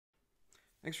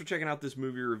Thanks for checking out this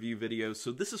movie review video.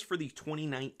 So this is for the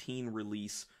 2019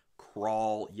 release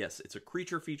Crawl. Yes, it's a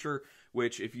creature feature,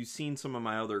 which if you've seen some of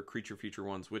my other creature feature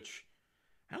ones, which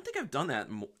I don't think I've done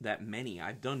that many.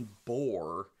 I've done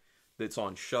Boar that's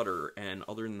on Shudder, and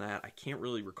other than that, I can't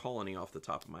really recall any off the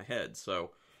top of my head.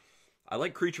 So I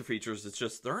like creature features. It's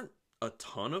just there aren't a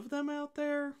ton of them out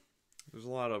there. There's a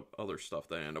lot of other stuff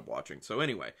that I end up watching. So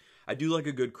anyway, I do like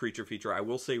a good creature feature. I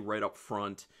will say right up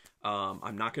front,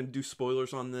 I'm not going to do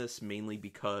spoilers on this, mainly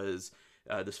because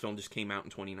this film just came out in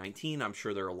 2019. I'm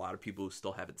sure there are a lot of people who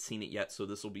still haven't seen it yet, so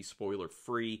this will be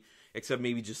spoiler-free, except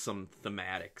maybe just some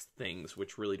thematic things,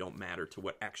 which really don't matter to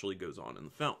what actually goes on in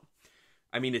the film.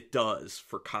 I mean, it does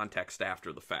for context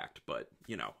after the fact, but,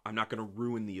 you know, I'm not going to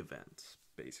ruin the event,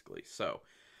 basically. So,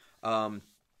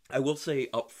 I will say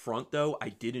up front, though, I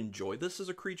did enjoy this as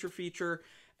a creature feature.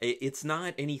 It's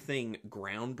not anything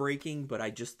groundbreaking, but I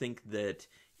just think that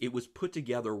it was put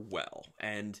together well,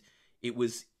 and it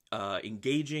was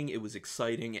engaging, it was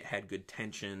exciting, it had good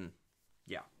tension,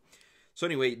 yeah. So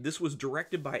anyway, this was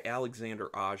directed by Alexandre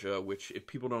Aja, which if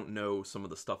people don't know some of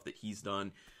the stuff that he's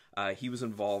done, he was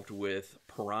involved with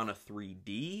Piranha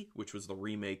 3D, which was the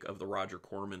remake of the Roger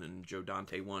Corman and Joe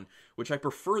Dante one, which I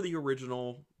prefer the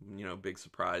original, you know, big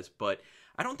surprise, but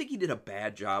I don't think he did a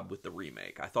bad job with the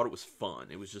remake. I thought it was fun.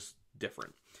 It was just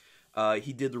different.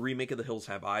 He did the remake of The Hills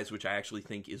Have Eyes, which I actually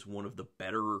think is one of the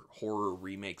better horror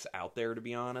remakes out there, to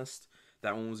be honest.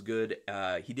 That one was good.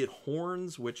 He did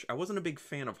Horns, which I wasn't a big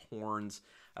fan of Horns.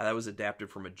 That was adapted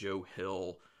from a Joe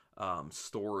Hill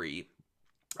story.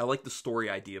 I like the story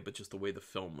idea, but just the way the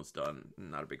film was done,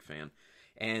 I'm not a big fan.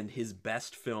 And his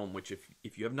best film, which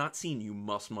if you have not seen, you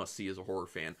must see as a horror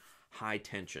fan, High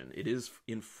Tension. It is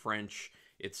in French.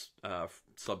 It's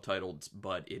subtitled,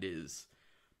 but it is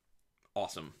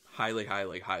awesome. Highly,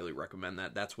 highly, highly recommend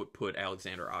that. That's what put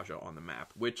Alexandre Aja on the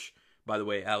map, which, by the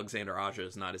way, Alexandre Aja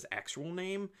is not his actual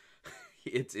name.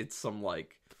 It's some,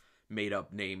 like,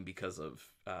 made-up name because of,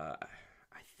 I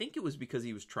think it was because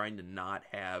he was trying to not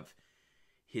have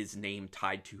his name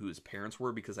tied to who his parents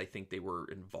were, because I think they were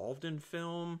involved in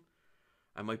film.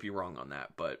 I might be wrong on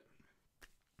that, but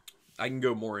I can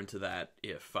go more into that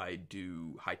if I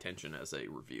do High Tension as a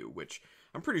review, which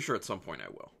I'm pretty sure at some point I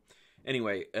will.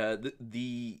 Anyway,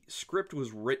 the script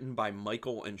was written by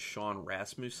Michael and Shawn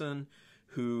Rasmussen,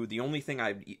 who the only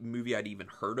movie I'd even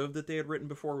heard of that they had written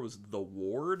before was The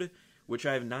Ward, which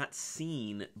I have not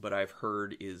seen, but I've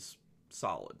heard is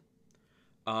solid.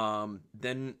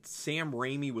 Then Sam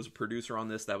Raimi was a producer on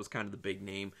this. That was kind of the big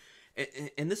name.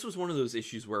 And this was one of those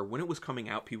issues where when it was coming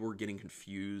out, people were getting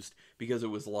confused because it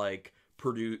was like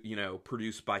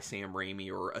produced by Sam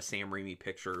Raimi or a Sam Raimi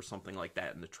picture or something like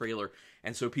that in the trailer.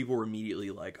 And so people were immediately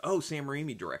like, oh, Sam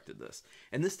Raimi directed this.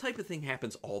 And this type of thing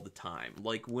happens all the time.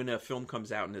 Like when a film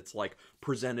comes out and it's like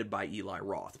presented by Eli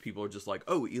Roth, people are just like,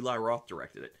 oh, Eli Roth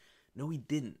directed it. No, he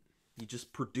didn't. He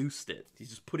just produced it. He's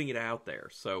just putting it out there.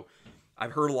 So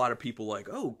I've heard a lot of people like,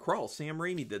 oh, Crawl, Sam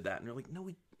Raimi did that. And they're like,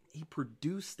 no, he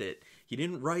produced it. He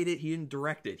didn't write it. He didn't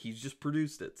direct it. He's just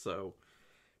produced it. So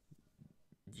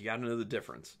you got to know the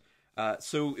difference.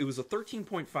 So it was a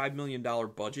 $13.5 million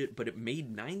budget, but it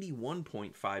made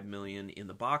 $91.5 million in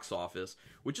the box office,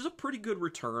 which is a pretty good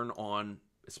return on,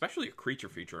 especially a creature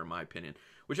feature, in my opinion,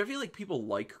 which I feel like people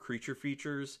like creature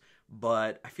features,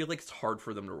 but I feel like it's hard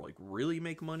for them to like really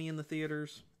make money in the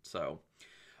theaters. So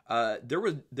there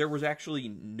was actually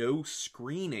no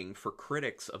screening for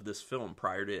critics of this film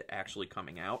prior to it actually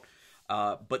coming out.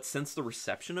 But since the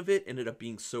reception of it ended up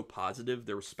being so positive,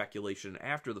 there was speculation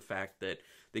after the fact that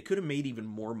they could have made even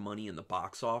more money in the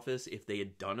box office if they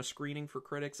had done a screening for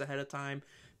critics ahead of time,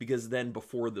 because then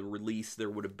before the release, there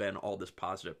would have been all this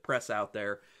positive press out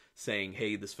there saying,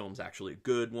 hey, this film's actually a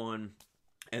good one,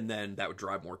 and then that would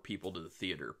drive more people to the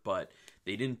theater. But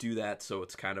they didn't do that, so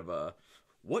it's kind of a,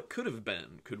 what could have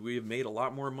been? Could we have made a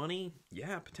lot more money?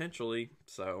 Yeah, potentially.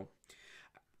 So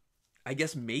I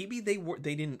guess maybe they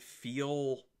didn't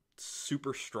feel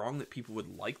super strong that people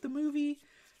would like the movie.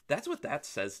 That's what that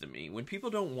says to me. When people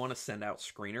don't want to send out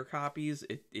screener copies,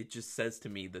 it just says to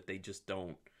me that they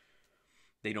don't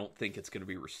think it's going to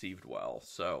be received well.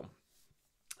 So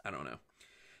I don't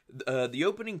know. The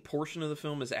opening portion of the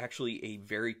film is actually a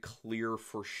very clear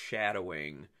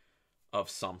foreshadowing of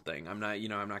something. I'm not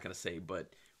going to say,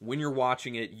 but when you're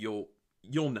watching it, you'll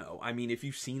know. I mean, if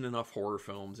you've seen enough horror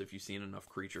films, if you've seen enough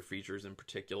creature features in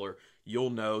particular, you'll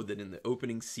know that in the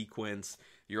opening sequence,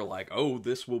 you're like, oh,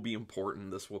 this will be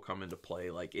important, this will come into play.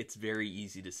 Like, it's very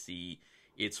easy to see.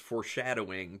 It's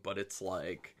foreshadowing, but it's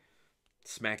like,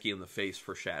 smack you in the face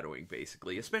foreshadowing,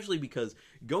 basically. Especially because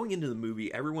going into the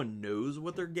movie, everyone knows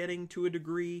what they're getting to a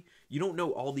degree. You don't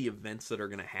know all the events that are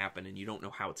going to happen, and you don't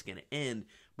know how it's going to end,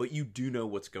 but you do know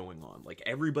what's going on. Like,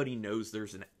 everybody knows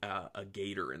there's a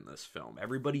gator in this film.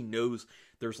 Everybody knows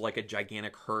there's like a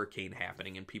gigantic hurricane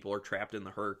happening, and people are trapped in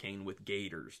the hurricane with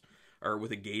gators, or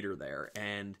with a gator there,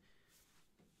 and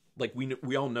like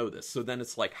we all know this. So then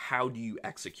it's like, how do you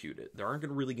execute it? There aren't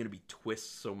really going to be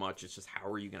twists so much. It's just,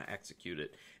 how are you going to execute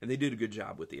it? And they did a good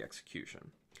job with the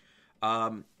execution.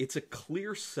 It's a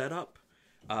clear setup.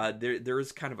 There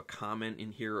is kind of a comment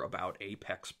in here about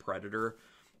apex predator,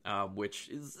 which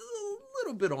is a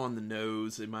little bit on the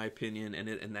nose in my opinion,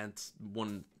 and that's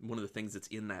one of the things that's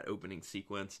in that opening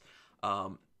sequence.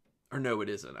 Or no, it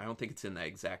isn't. I don't think it's in that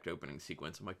exact opening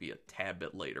sequence. It might be a tad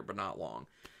bit later, but not long.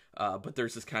 But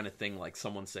there's this kind of thing, like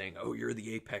someone saying, "Oh, you're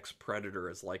the apex predator,"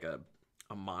 as like a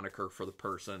moniker for the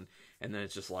person, and then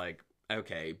it's just like,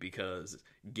 okay, because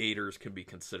gators can be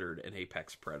considered an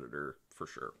apex predator for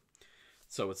sure.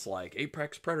 So it's like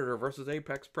apex predator versus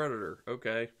apex predator.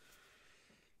 Okay,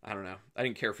 I don't know. I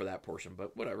didn't care for that portion,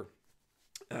 but whatever.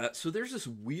 So there's this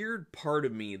weird part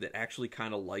of me that actually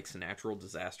kind of likes natural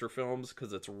disaster films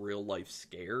because it's real life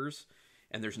scares,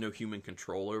 and there's no human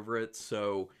control over it.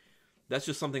 So that's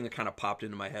just something that kind of popped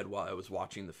into my head while I was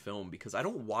watching the film, because I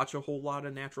don't watch a whole lot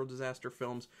of natural disaster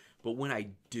films, but when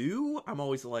I do, I'm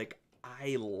always like,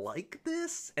 I like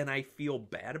this, and I feel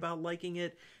bad about liking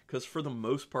it, because for the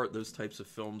most part, those types of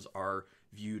films are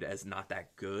viewed as not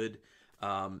that good.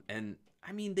 And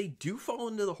I mean, they do fall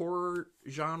into the horror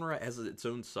genre as its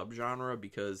own subgenre,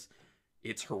 because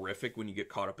it's horrific when you get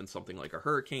caught up in something like a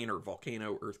hurricane or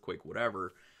volcano, earthquake,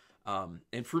 whatever.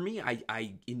 And for me,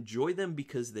 I enjoy them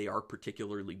because they are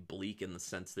particularly bleak in the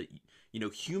sense that, you know,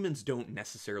 humans don't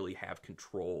necessarily have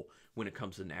control when it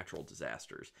comes to natural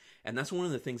disasters. And that's one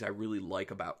of the things I really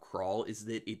like about Crawl, is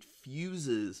that it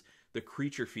fuses the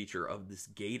creature feature of this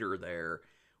gator there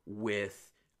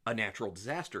with a natural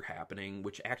disaster happening,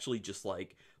 which actually just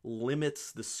like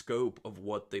limits the scope of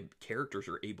what the characters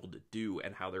are able to do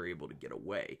and how they're able to get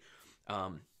away.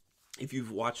 If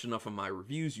you've watched enough of my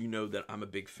reviews, you know that I'm a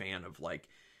big fan of like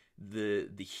the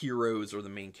heroes or the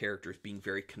main characters being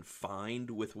very confined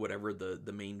with whatever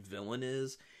the main villain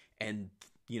is. And,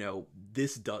 you know,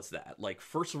 this does that. Like,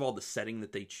 first of all, the setting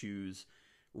that they choose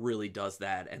really does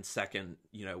that. And second,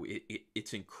 you know,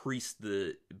 it's increased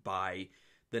by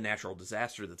the natural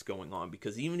disaster that's going on,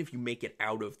 because even if you make it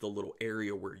out of the little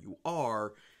area where you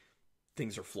are,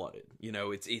 things are flooded. You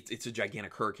know, it's a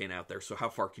gigantic hurricane out there. So how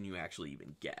far can you actually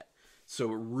even get?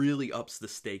 So it really ups the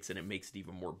stakes, and it makes it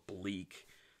even more bleak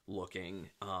looking.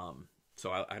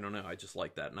 So I don't know. I just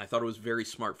like that. And I thought it was very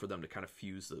smart for them to kind of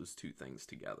fuse those two things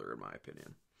together, in my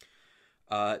opinion.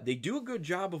 They do a good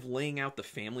job of laying out the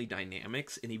family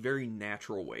dynamics in a very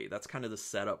natural way. That's kind of the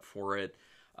setup for it.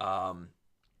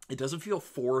 It doesn't feel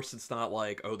forced. It's not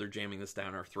like, oh, they're jamming this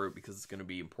down our throat because it's going to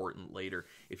be important later.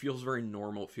 It feels very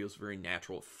normal. It feels very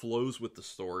natural. It flows with the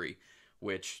story,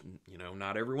 which, you know,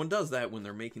 not everyone does that when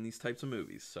they're making these types of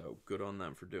movies. So good on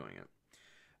them for doing it.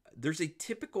 There's a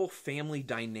typical family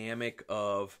dynamic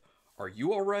of, are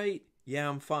you all right? Yeah,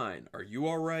 I'm fine. Are you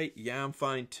all right? Yeah, I'm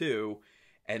fine too.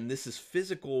 And this is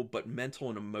physical, but mental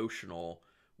and emotional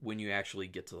when you actually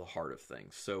get to the heart of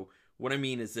things. So what I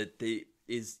mean is that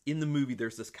in the movie,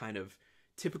 there's this kind of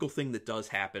typical thing that does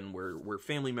happen where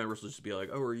family members will just be like,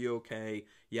 oh, are you okay?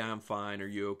 Yeah, I'm fine. Are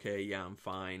you okay? Yeah, I'm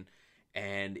fine.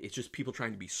 And it's just people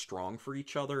trying to be strong for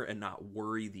each other and not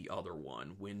worry the other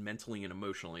one, when mentally and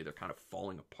emotionally they're kind of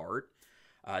falling apart.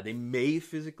 They may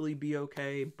physically be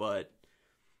okay, but,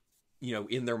 you know,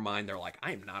 in their mind they're like,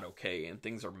 I'm not okay, and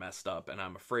things are messed up, and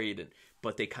I'm afraid.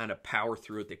 But they kind of power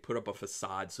through it. They put up a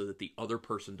facade so that the other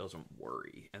person doesn't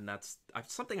worry. And that's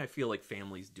something I feel like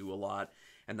families do a lot,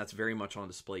 and that's very much on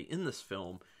display in this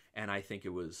film. And I think it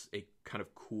was a kind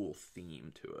of cool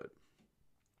theme to it.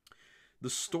 The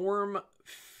storm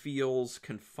feels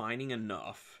confining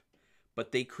enough,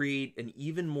 but they create an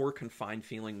even more confined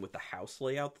feeling with the house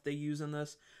layout that they use in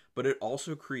this, but it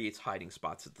also creates hiding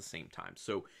spots at the same time.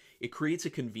 So it creates a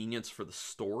convenience for the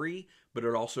story, but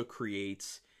it also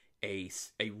creates a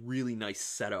really nice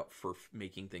setup for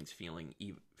making things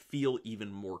feel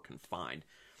even more confined.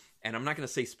 And I'm not going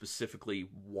to say specifically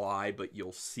why, but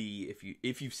you'll see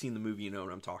if you've seen the movie, you know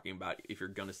what I'm talking about. If you're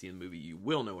going to see the movie, you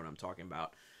will know what I'm talking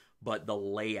about. But the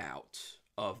layout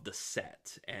of the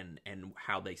set and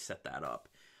how they set that up,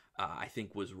 I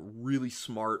think was really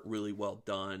smart, really well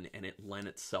done, and it lent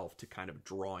itself to kind of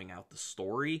drawing out the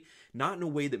story, not in a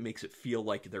way that makes it feel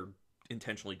like they're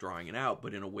intentionally drawing it out,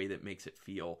 but in a way that makes it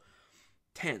feel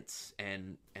tense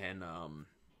and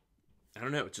I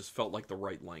don't know, it just felt like the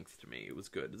right length to me. It was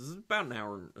good. This is about an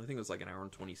hour, I think it was like an hour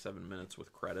and 27 minutes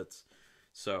with credits.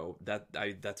 So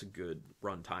that's a good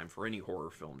run time for any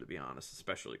horror film, to be honest,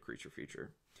 especially creature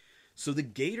feature. So the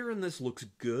gator in this looks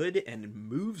good and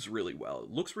moves really well. It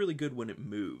looks really good when it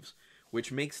moves,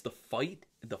 which makes the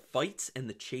fights and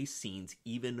the chase scenes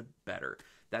even better.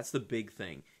 That's the big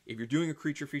thing. If you're doing a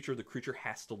creature feature, the creature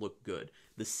has to look good.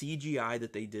 The CGI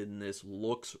that they did in this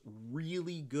looks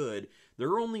really good. There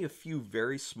are only a few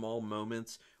very small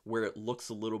moments where it looks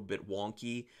a little bit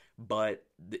wonky, but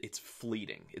it's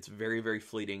fleeting. It's very, very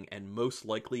fleeting, and most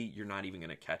likely you're not even going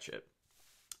to catch it.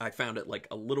 I found it like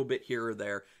a little bit here or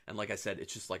there, and like I said,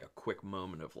 it's just like a quick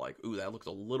moment of like, ooh, that looks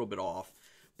a little bit off.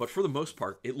 But for the most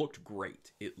part, it looked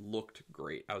great. It looked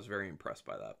great. I was very impressed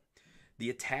by that.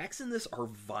 The attacks in this are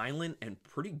violent and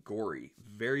pretty gory.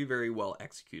 Very, very well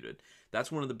executed.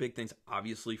 That's one of the big things,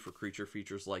 obviously, for creature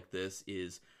features like this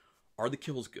is, are the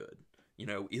kills good? You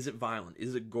know, is it violent?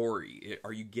 Is it gory?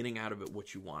 Are you getting out of it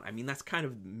what you want? I mean, that's kind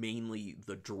of mainly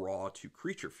the draw to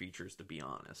creature features, to be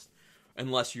honest.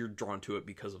 Unless you're drawn to it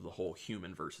because of the whole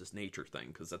human versus nature thing.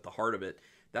 Because at the heart of it,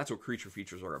 that's what creature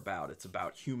features are about. It's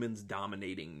about humans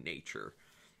dominating nature.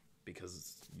 Because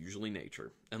it's usually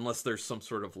nature. Unless there's some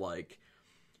sort of, like,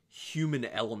 human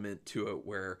element to it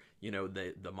where, you know,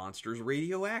 the monster's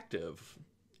radioactive.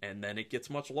 And then it gets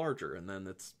much larger. And then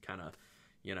it's kind of,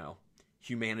 you know,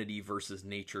 humanity versus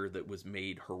nature that was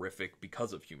made horrific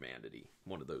because of humanity.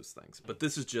 One of those things. But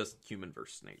this is just human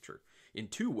versus nature. In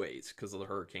two ways, because of the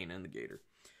hurricane and the gator.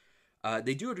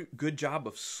 They do a good job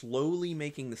of slowly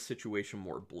making the situation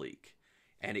more bleak.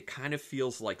 And it kind of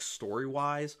feels like,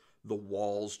 story-wise, the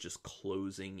walls just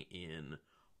closing in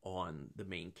on the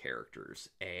main characters.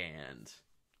 And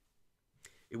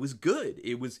it was good.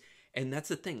 It was, and that's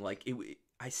the thing, like,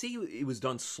 I say it was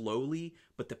done slowly,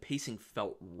 but the pacing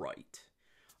felt right.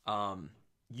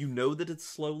 You know that it's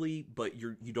slowly, but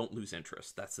you don't lose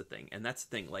interest. That's the thing. And that's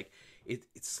the thing. Like, it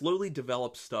slowly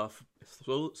develops stuff,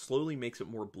 slowly makes it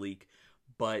more bleak,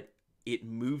 but it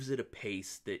moves at a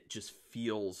pace that just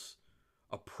feels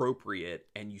appropriate,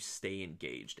 and you stay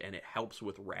engaged. And it helps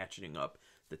with ratcheting up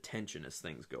the tension as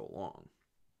things go along.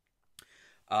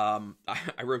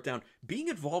 I wrote down, being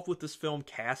involved with this film,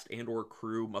 cast and or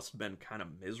crew, must have been kind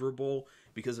of miserable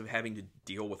because of having to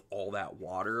deal with all that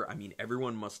water. I mean,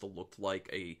 everyone must have looked like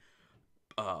a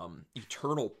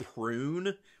eternal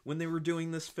prune when they were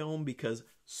doing this film, because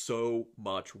so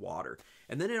much water.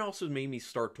 And then it also made me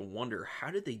start to wonder,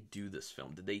 how did they do this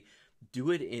film? Did they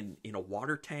do it in a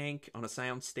water tank on a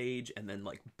sound stage and then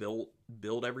like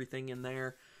build everything in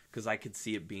there? Because I could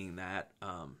see it being that.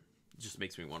 Just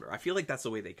makes me wonder. I feel like that's the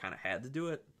way they kind of had to do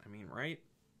it. I mean, right?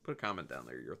 Put a comment down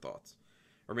there, your thoughts.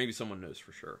 Or maybe someone knows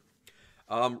for sure.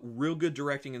 Real good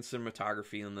directing and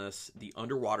cinematography in this. The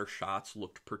underwater shots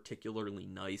looked particularly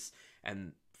nice.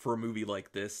 And for a movie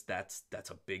like this, that's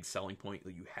a big selling point,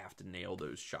 that you have to nail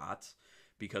those shots.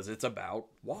 Because it's about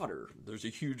water. There's a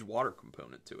huge water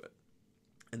component to it.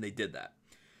 And they did that.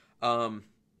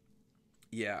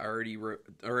 Yeah, I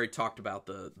already talked about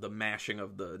the mashing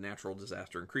of the natural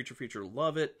disaster and creature feature.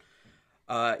 Love it.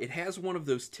 It has one of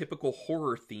those typical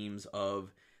horror themes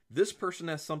of, this person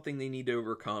has something they need to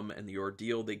overcome, and the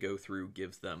ordeal they go through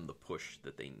gives them the push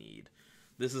that they need.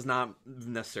 This is not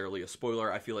necessarily a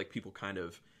spoiler. I feel like people kind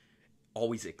of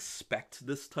always expect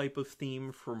this type of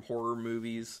theme from horror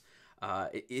movies.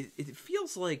 It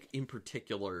feels like, in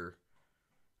particular...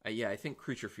 yeah, I think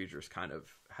creature features kind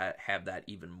of have that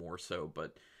even more so,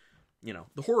 but, you know,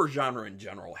 the horror genre in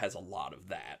general has a lot of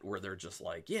that, where they're just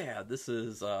like, yeah, this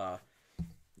is,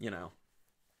 you know,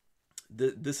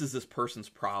 this is this person's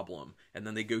problem, and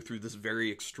then they go through this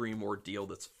very extreme ordeal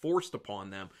that's forced upon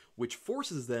them, which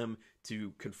forces them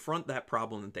to confront that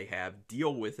problem that they have,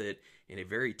 deal with it in a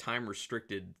very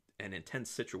time-restricted and intense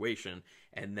situation,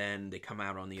 and then they come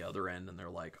out on the other end, and they're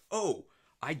like, oh,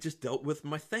 I just dealt with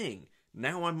my thing.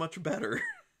 Now I'm much better.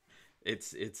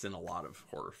 It's in a lot of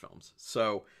horror films.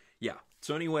 So, yeah.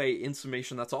 So anyway, in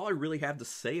summation, that's all I really have to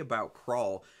say about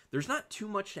Crawl. There's not too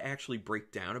much to actually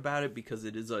break down about it, because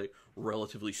it is a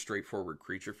relatively straightforward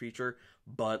creature feature.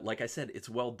 But like I said, it's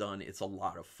well done. It's a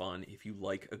lot of fun. If you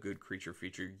like a good creature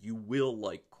feature, you will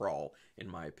like Crawl, in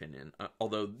my opinion.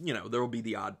 Although, you know, there will be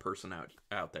the odd person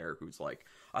out there who's like,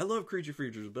 I love creature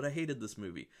features, but I hated this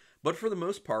movie. But for the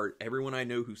most part, everyone I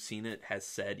know who's seen it has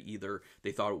said either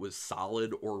they thought it was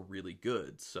solid or really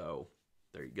good. So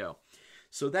there you go.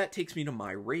 So that takes me to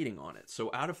my rating on it.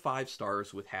 So out of 5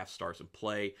 stars with half stars in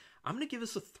play, I'm going to give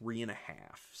this a 3.5.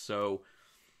 So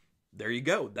there you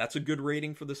go. That's a good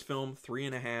rating for this film.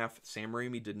 3.5. Sam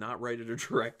Raimi did not write it or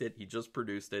direct it. He just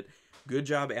produced it. Good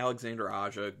job, Alexandre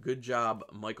Aja. Good job,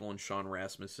 Michael and Shawn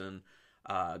Rasmussen.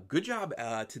 Good job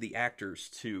to the actors,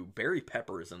 too. Barry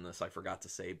Pepper is in this, I forgot to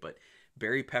say, but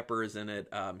Barry Pepper is in it.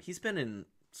 He's been in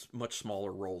much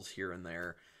smaller roles here and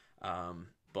there,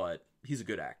 but he's a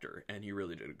good actor, and he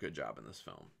really did a good job in this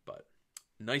film. But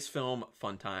nice film,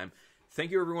 fun time.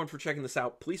 Thank you, everyone, for checking this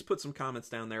out. Please put some comments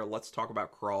down there. Let's talk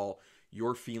about Crawl,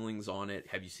 your feelings on it.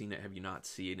 Have you seen it? Have you not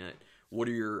seen it? What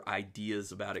are your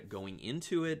ideas about it going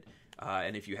into it?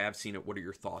 And if you have seen it, what are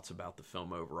your thoughts about the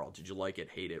film overall? Did you like it,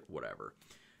 hate it, whatever?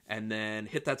 And then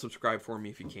hit that subscribe for me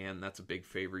if you can. That's a big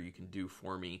favor you can do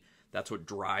for me. That's what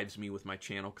drives me with my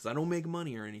channel, because I don't make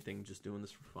money or anything, I'm just doing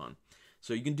this for fun.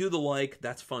 So you can do the like,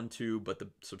 that's fun too, but the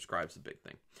subscribe's the big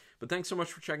thing. But thanks so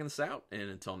much for checking this out, and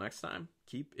until next time,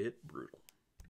 keep it brutal.